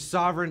God. You are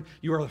sovereign.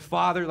 You are the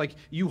Father. Like,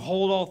 you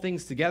hold all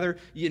things together,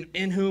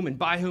 in whom and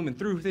by whom and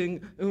through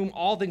whom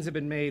all things have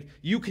been made.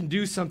 You can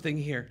do something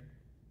here.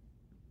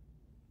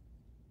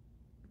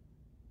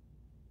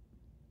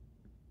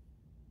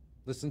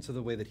 Listen to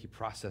the way that he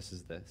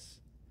processes this.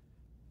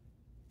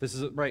 This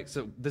is right.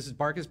 So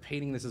Bark is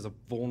painting this as a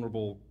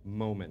vulnerable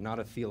moment, not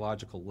a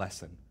theological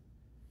lesson.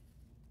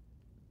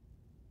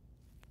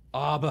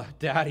 Abba,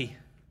 Daddy,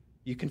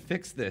 you can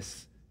fix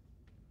this.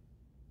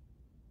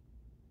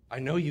 I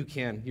know you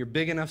can. You're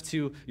big enough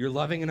to, you're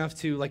loving enough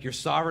to, like, you're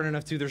sovereign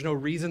enough to. There's no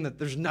reason that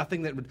there's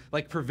nothing that would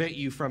like prevent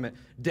you from it.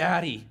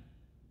 Daddy,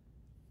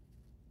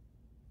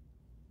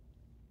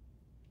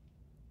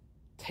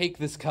 take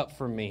this cup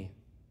from me.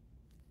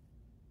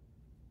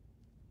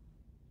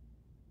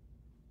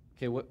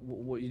 Okay,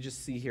 what you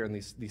just see here in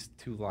these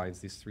two lines,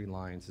 these three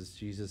lines, is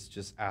Jesus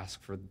just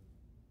asks for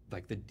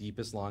like the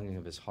deepest longing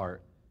of his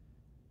heart.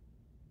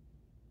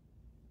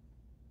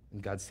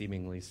 And God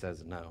seemingly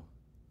says no.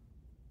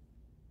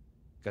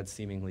 God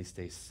seemingly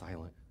stays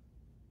silent.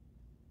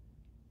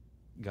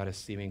 God is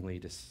seemingly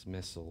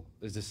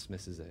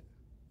dismisses it.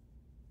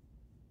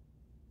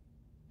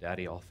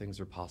 Daddy, all things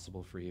are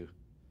possible for you.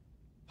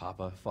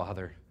 Papa,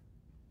 Father,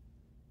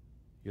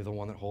 you're the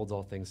one that holds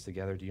all things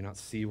together. Do you not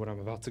see what I'm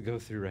about to go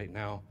through right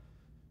now?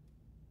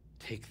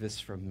 Take this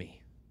from me.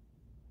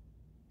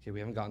 Okay, we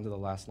haven't gotten to the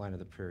last line of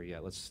the prayer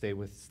yet. Let's stay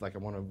with, I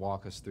want to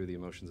walk us through the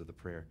emotions of the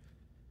prayer.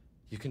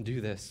 You can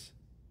do this.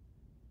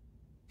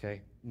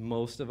 Okay,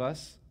 most of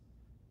us,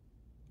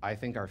 I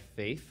think our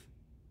faith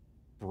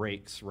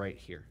breaks right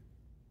here.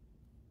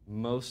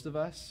 Most of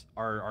us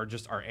are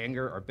just our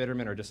anger, our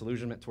bitterment, our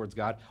disillusionment towards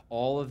God,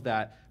 all of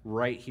that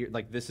right here.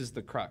 Like, this is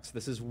the crux.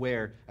 This is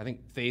where I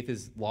think faith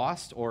is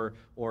lost or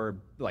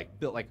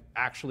built,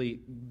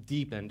 actually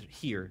deepened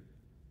here.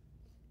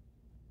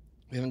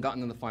 We haven't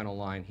gotten to the final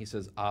line. He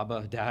says,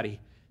 Abba,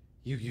 Daddy,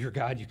 you're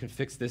God. You can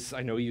fix this.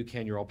 I know you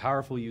can. You're all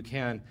powerful. You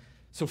can.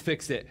 So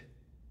fix it.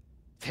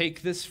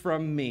 Take this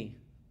from me.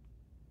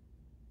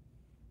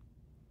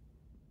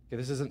 Okay,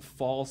 this isn't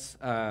false,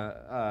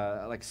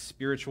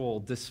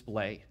 spiritual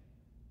display.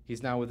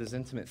 He's now with his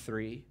intimate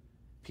three,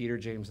 Peter,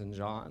 James, and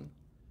John.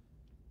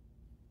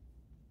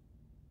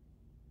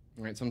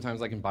 Right?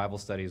 Sometimes, like in Bible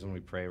studies, when we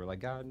pray, we're like,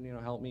 God,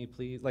 help me,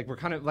 please. Like, we're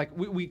kind of like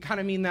we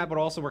kind of mean that, but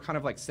also we're kind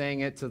of like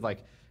saying it to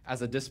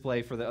as a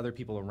display for the other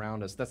people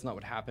around us. That's not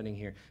what's happening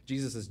here.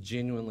 Jesus is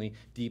genuinely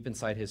deep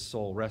inside his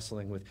soul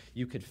wrestling with,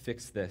 you could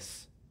fix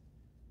this,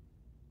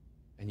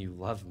 and you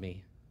love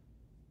me.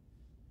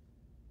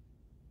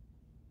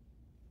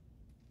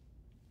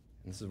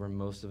 And this is where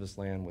most of us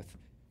land with,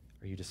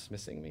 are you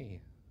dismissing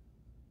me?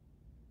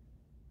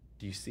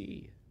 Do you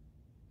see?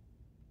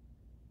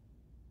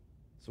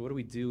 So what do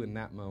we do in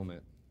that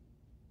moment?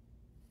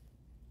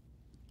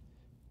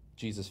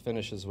 Jesus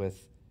finishes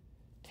with,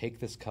 take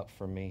this cup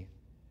from me,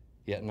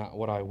 yet not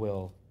what I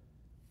will,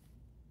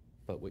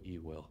 but what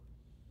you will.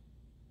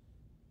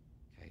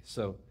 Okay,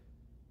 so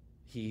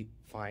he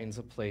finds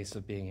a place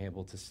of being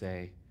able to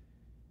say,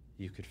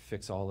 you could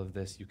fix all of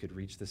this, you could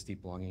reach this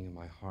deep longing in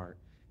my heart,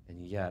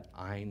 and yet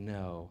I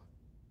know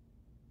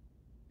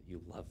that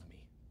you love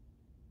me.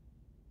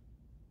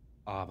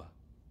 Abba,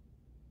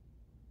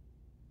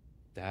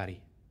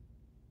 Daddy.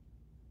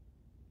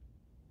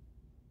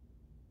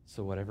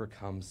 So whatever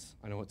comes,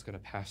 I know it's going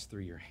to pass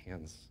through your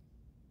hands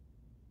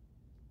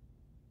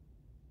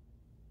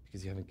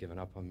because you haven't given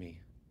up on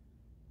me,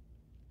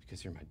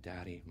 because you're my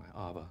daddy, my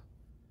Abba.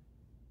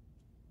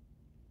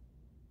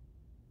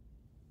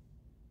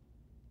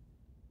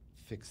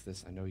 Fix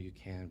this, I know you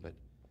can, but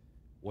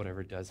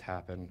whatever does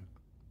happen,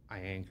 I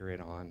anchor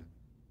it on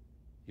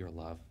your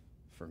love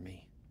for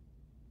me.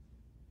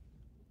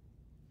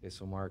 Okay,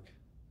 so Mark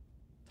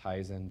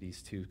ties in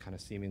these two kind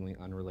of seemingly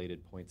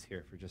unrelated points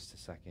here for just a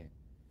second.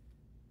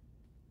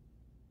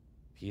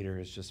 Peter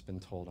has just been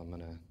told,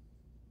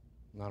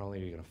 not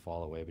only are you going to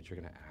fall away, but you're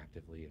going to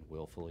actively and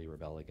willfully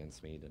rebel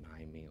against me,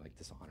 deny me,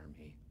 dishonor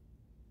me.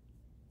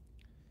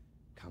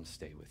 Come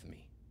stay with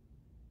me.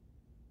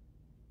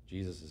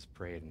 Jesus has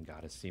prayed, and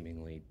God has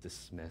seemingly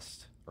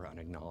dismissed or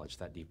unacknowledged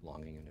that deep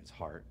longing in his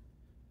heart.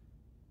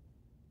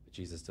 But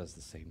Jesus does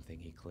the same thing.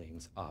 He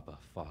clings, Abba,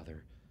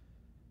 Father,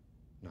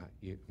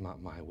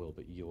 not my will,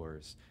 but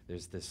yours.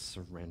 There's this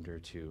surrender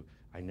to,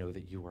 I know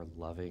that you are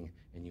loving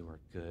and you are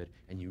good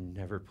and you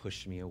never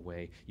push me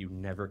away. You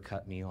never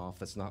cut me off.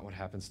 That's not what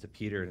happens to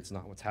Peter, and it's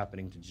not what's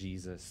happening to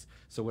Jesus.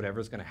 So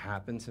whatever's going to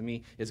happen to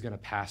me is going to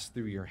pass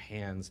through your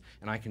hands,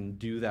 and I can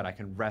do that. I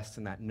can rest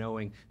in that,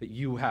 knowing that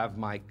you have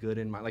my good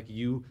in mind, like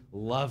you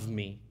love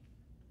me,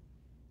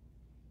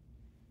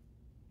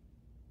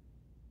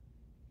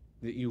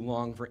 that you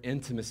long for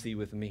intimacy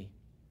with me.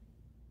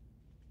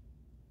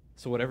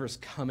 So whatever's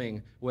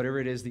coming, whatever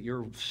it is that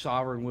your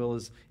sovereign will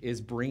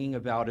is bringing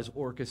about, is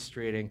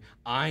orchestrating,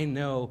 I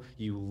know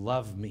you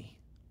love me.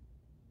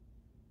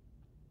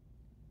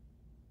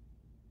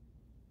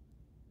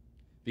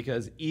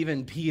 Because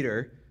even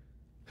Peter,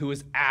 who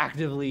is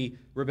actively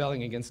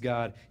rebelling against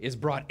God, is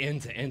brought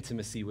into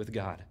intimacy with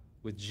God,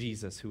 with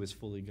Jesus, who is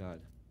fully God.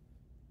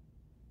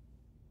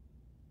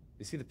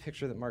 You see the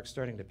picture that Mark's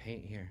starting to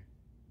paint here?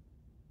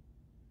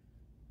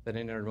 That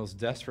in our most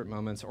desperate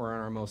moments or in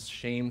our most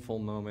shameful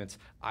moments,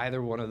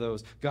 either one of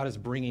those, God is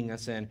bringing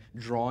us in,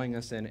 drawing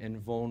us in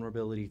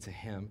vulnerability to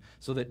him,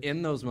 so that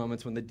in those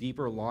moments when the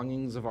deeper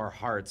longings of our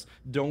hearts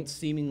don't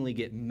seemingly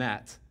get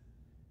met,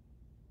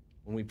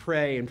 when we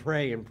pray and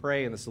pray and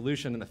pray and the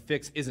solution and the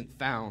fix isn't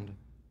found,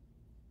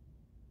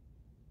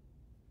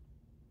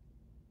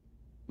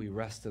 we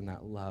rest in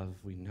that love.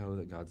 We know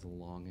that God's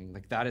longing.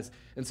 Like that is,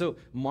 and so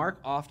Mark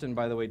often,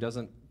 by the way,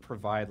 doesn't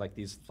provide like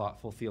these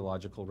thoughtful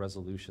theological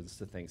resolutions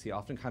to things. He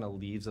often kind of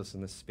leaves us in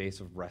this space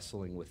of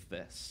wrestling with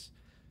this.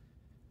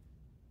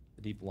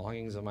 The deep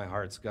longings of my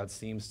hearts, God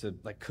seems to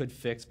like could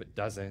fix, but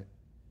doesn't.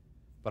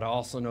 But I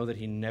also know that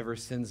he never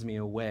sends me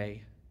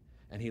away,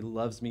 and he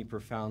loves me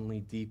profoundly,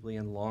 deeply,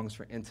 and longs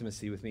for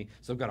intimacy with me.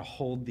 So I've got to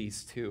hold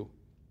these two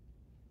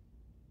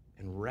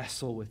and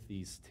wrestle with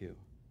these two.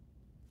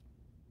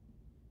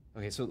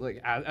 Okay, so like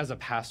as a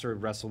pastor, I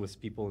wrestle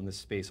with people in this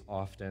space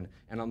often,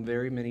 and on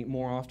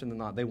more often than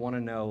not, they want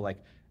to know, like,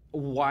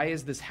 why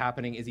is this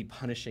happening? Is he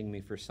punishing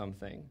me for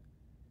something?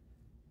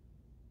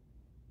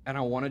 And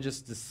I want to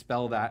just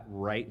dispel that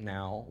right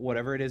now.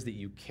 Whatever it is that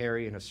you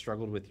carry and have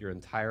struggled with your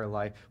entire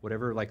life,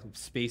 whatever like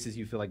spaces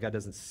you feel like God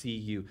doesn't see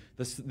you,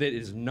 that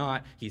is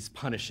not, he's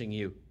punishing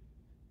you.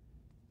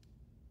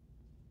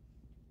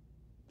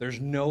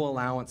 There's no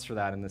allowance for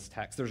that in this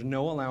text. There's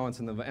no allowance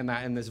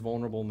in this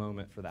vulnerable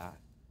moment for that.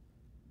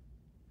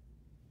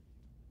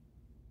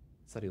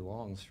 It's that he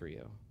longs for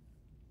you.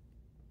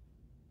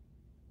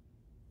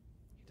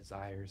 He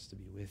desires to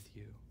be with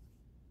you.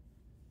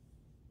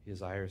 He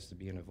desires to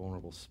be in a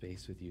vulnerable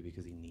space with you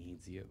because he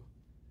needs you.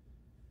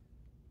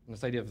 And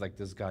this idea of like,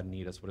 does God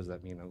need us? What does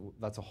that mean?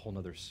 That's a whole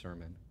nother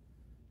sermon.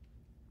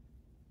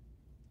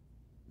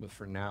 But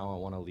for now, I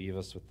want to leave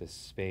us with this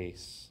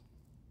space.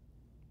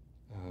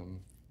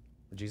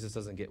 Jesus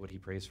doesn't get what he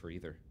prays for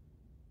either.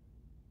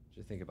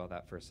 Just think about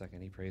that for a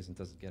second. He prays and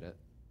doesn't get it.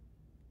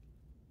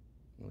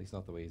 At least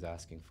not the way he's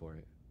asking for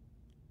it.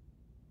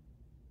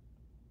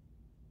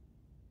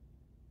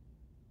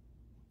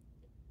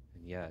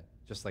 And yet,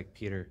 just like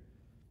Peter,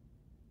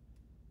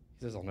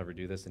 he says, I'll never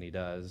do this, and he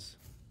does.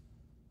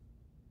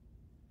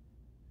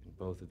 In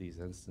both of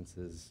these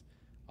instances,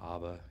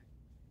 Abba,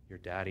 your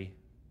daddy,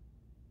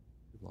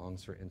 who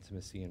longs for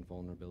intimacy and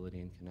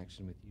vulnerability and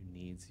connection with you,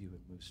 needs you and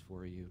moves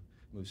for you,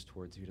 moves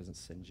towards you, doesn't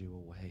send you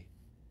away.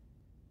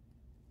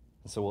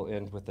 And so we'll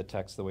end with the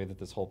text the way that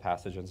this whole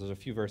passage ends. There's a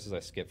few verses I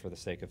skip for the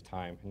sake of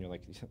time, and you're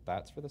like,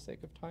 that's for the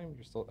sake of time?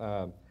 You're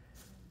still,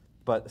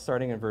 but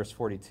starting in verse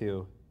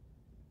 42,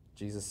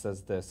 Jesus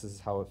says this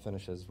is how it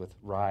finishes with,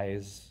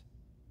 rise,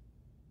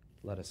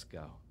 let us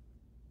go.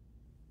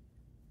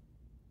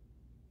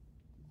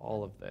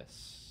 All of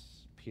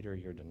this, Peter,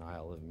 your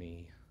denial of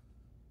me,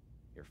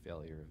 your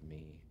failure of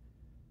me,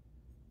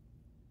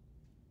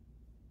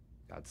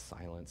 God's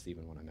silence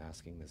even when I'm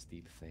asking this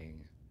deep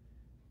thing,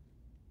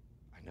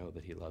 I know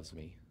that he loves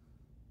me.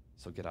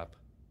 So get up,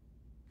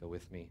 go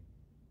with me.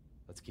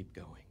 Let's keep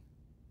going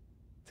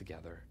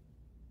together.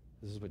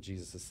 This is what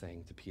Jesus is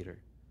saying to Peter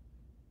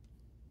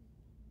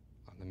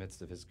in the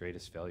midst of his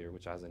greatest failure,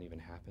 which hasn't even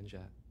happened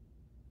yet.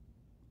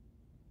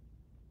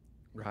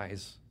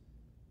 Rise,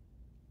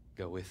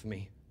 go with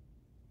me.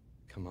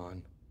 Come on,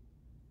 I'm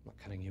not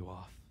cutting you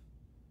off.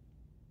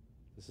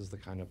 This is the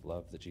kind of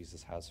love that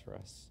Jesus has for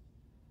us.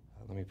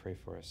 Let me pray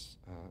for us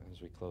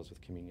as we close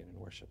with communion and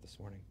worship this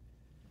morning.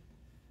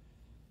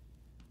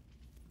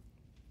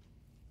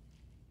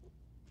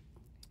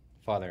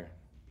 Father,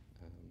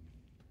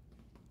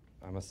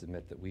 I must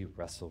admit that we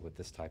wrestle with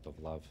this type of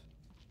love.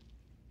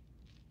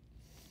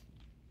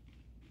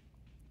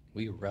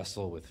 We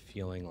wrestle with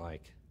feeling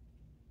like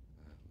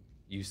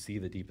you see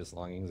the deepest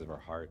longings of our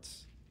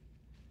hearts.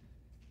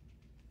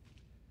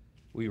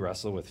 We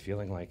wrestle with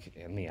feeling like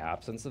in the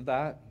absence of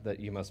that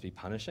you must be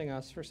punishing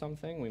us for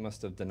something. We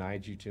must have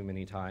denied you too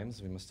many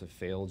times. We must have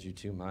failed you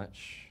too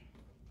much.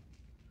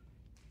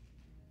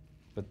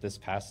 But this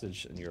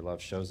passage in your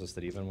love shows us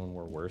that even when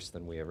we're worse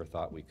than we ever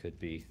thought we could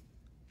be,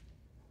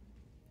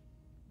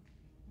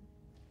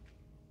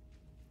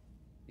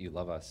 you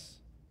love us.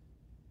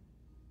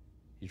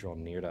 You draw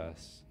near to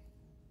us.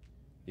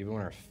 even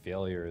when our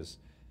failure is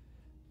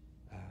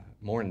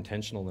more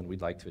intentional than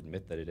we'd like to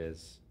admit that it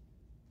is.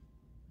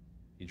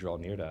 You draw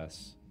near to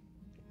us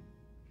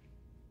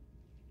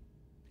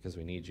because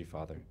we need you,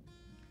 Father.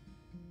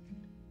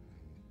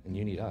 And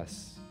you need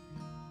us.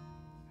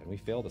 And we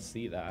fail to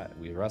see that.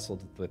 We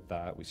wrestled with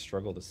that. We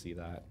struggle to see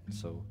that.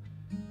 So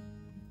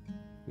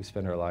we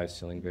spend our lives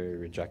feeling very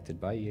rejected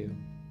by you,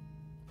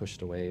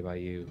 pushed away by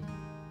you,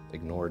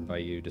 ignored by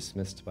you,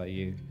 dismissed by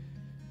you,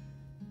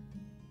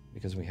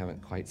 because we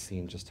haven't quite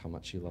seen just how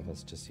much you love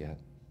us just yet.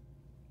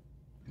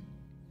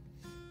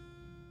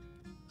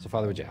 So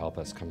Father, would you help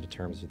us come to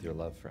terms with your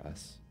love for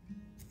us?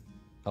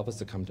 Help us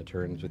to come to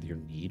terms with your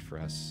need for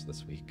us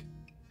this week.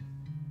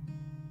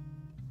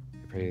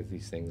 I pray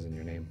these things in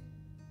your name.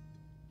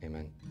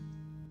 Amen.